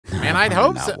And I'd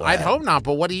hope so. I'd hope not.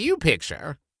 But what do you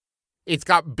picture? It's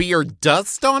got beer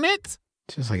dust on it.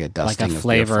 Just like a dusting like a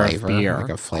flavor of beer. Like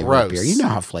a flavor of beer. You know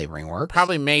how flavoring works.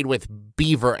 Probably made with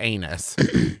beaver anus.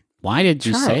 Why did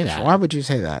you say that? Why would you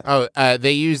say that? Oh,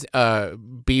 they use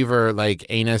beaver like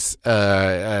anus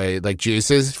like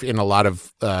juices in a lot of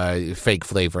fake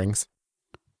flavorings.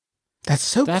 That's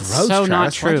so gross. So Travis.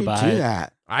 not true. Why'd you do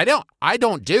that? I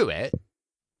don't do it.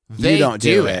 You don't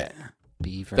do it.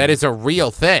 Beaver. That is a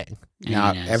real thing.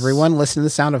 Now, everyone, listen to the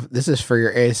sound of this. Is for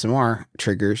your ASMR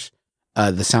triggers.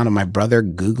 The sound of my brother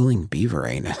Googling beaver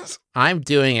anus. I'm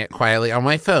doing it quietly on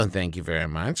my phone. Thank you very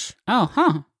much. Oh,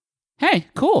 huh. Hey,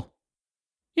 cool.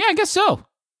 Yeah, I guess so.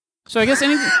 So I guess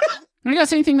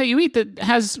anything that you eat that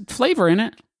has flavor in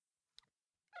it,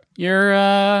 you're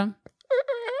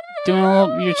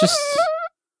you're just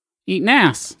eating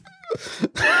ass.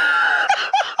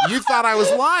 You thought I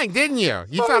was lying, didn't you?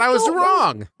 You thought I was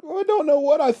wrong. I don't know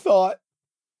what I thought.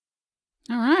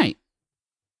 All right.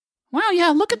 Wow, yeah,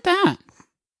 look at that.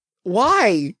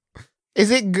 Why?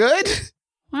 Is it good?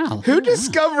 Wow. Who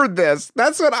discovered this?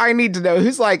 That's what I need to know.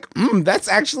 Who's like, that's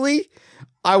actually,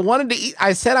 I wanted to eat,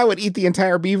 I said I would eat the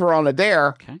entire beaver on a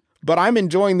dare, but I'm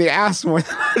enjoying the ass more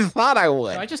than I thought I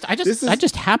would. So I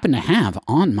just happen to have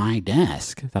on my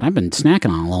desk that I've been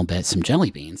snacking on a little bit, some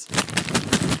jelly beans.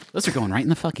 Those are going right in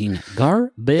the fucking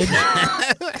garbage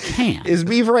can. Is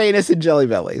beaver anus and jelly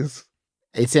bellies?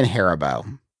 It's in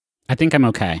Haribo. I think I'm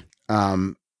okay.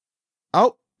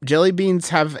 Oh, jelly beans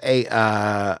have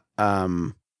a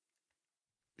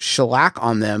shellac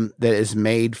on them that is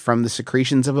made from the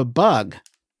secretions of a bug.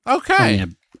 Okay. I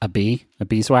mean, a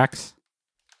beeswax?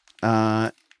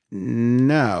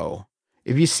 No.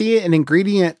 If you see an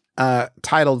ingredient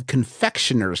titled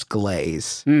confectioner's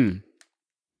glaze,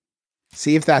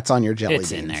 see if that's on your jelly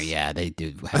beans. It's in there, yeah. They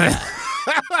do have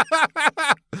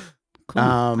that. Cool.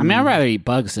 I mean, I'd rather eat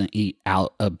bugs than eat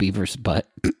out a beaver's butt.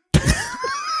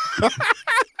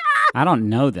 I don't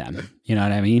know them. You know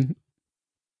what I mean?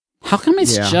 How come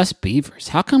it's just beavers?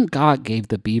 How come God gave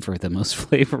the beaver the most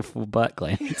flavorful butt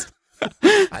glands?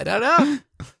 I don't know.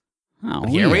 Oh,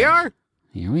 here we are.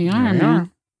 Here we are,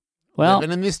 man. Well,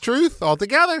 living in this truth all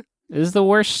together. This is the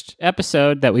worst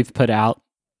episode that we've put out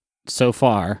so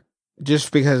far.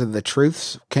 Just because of the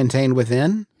truths contained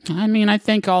within? I mean, I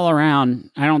think all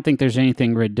around, I don't think there's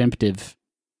anything redemptive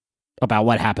about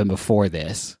what happened before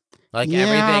this. Like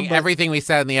everything we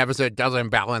said in the episode doesn't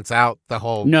balance out the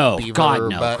whole beaver God,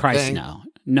 no, butt Christ, thing. no.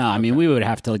 No, I mean, we would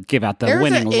have to give out the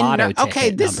winning lotto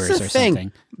ticket numbers or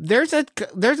something. There's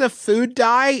a food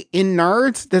dye in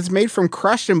Nerds that's made from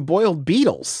crushed and boiled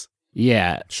beetles.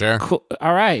 Yeah. Sure. Cool.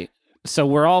 All right. So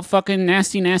we're all fucking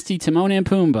nasty Timon and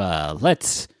Pumbaa.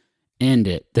 Let's end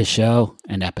it, the show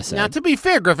and episode. Now, to be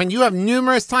fair, Griffin, you have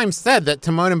numerous times said that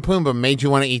Timon and Pumbaa made you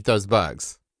want to eat those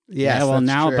bugs. Yes, yeah, well,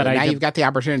 now, true. but now you've got the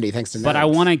opportunity thanks to Nerds. But I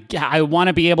want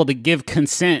to be able to give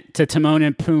consent to Timon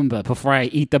and Pumbaa before I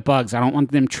eat the bugs. I don't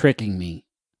want them tricking me.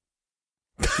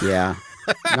 Yeah.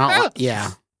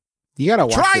 Yeah. You gotta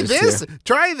watch this.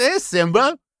 Try this,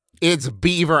 Simba. It's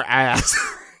beaver ass.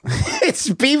 It's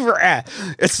beaver ass.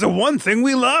 It's the one thing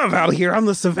we love out here on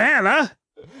the savannah.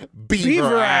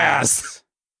 Beaver ass.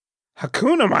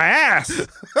 Hakuna my ass.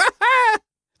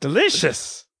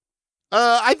 Delicious.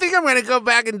 I think I'm gonna go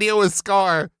back and deal with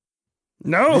Scar.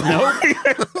 No.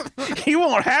 He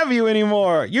won't have you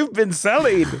anymore. You've been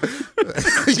sullied.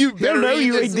 He'll know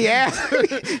you ate the ass.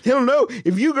 He'll know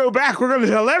if you go back, we're going to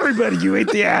tell everybody you ate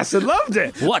the ass and loved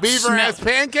it. What? Beaver ass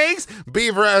pancakes,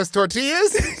 beaver ass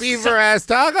tortillas, beaver ass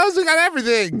tacos. We got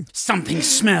everything. Something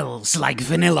smells like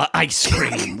vanilla ice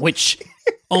cream, which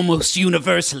almost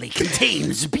universally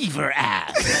contains beaver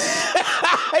ass.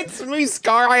 It's me,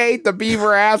 Scar. I ate the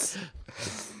beaver ass.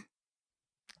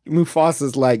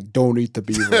 Mufasa's like, don't eat the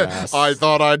beaver ass. I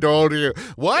thought I told you.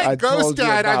 What? Ghost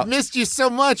Dad, about... I've missed you so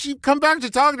much. You come back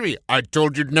to talk to me. I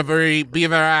told you to never eat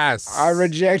beaver ass. I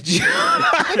reject you.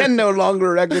 I can no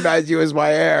longer recognize you as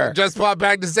my heir. Just pop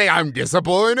back to say I'm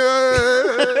disappointed.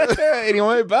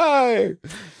 Anyway, bye.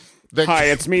 Hi,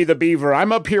 it's me, the beaver.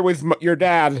 I'm up here with your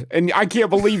dad, and I can't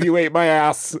believe you ate my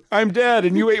ass. I'm dead,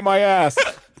 and you ate my ass.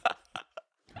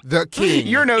 The king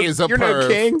you're no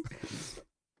king.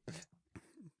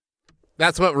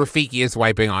 That's what Rafiki is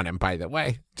wiping on him, by the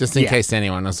way. Just in case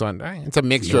anyone was wondering. It's a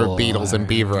mixture of beetles and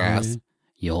beaver ass.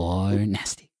 You're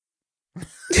nasty.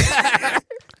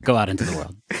 Go out into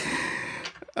the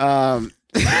world.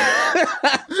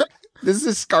 This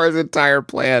is Scar's entire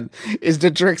plan, is to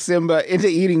trick Simba into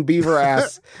eating beaver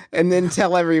ass and then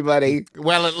tell everybody.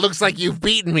 Well, it looks like you've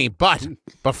beaten me, but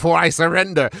before I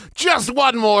surrender, just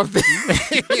one more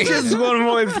thing. Just one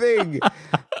more thing.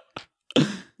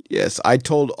 Yes, I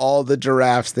told all the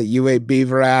giraffes that you ate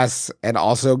beaver ass and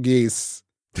also geese.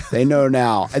 They know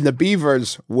now. And the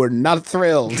beavers were not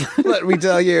thrilled, let me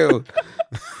tell you.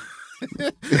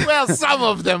 Well, some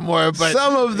of them were, but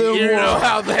some of them you know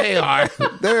how they are.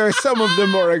 Some of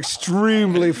them are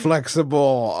extremely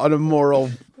flexible on a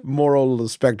moral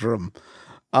spectrum.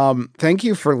 Thank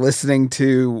you for listening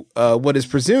to what has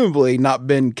presumably not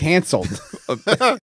been canceled.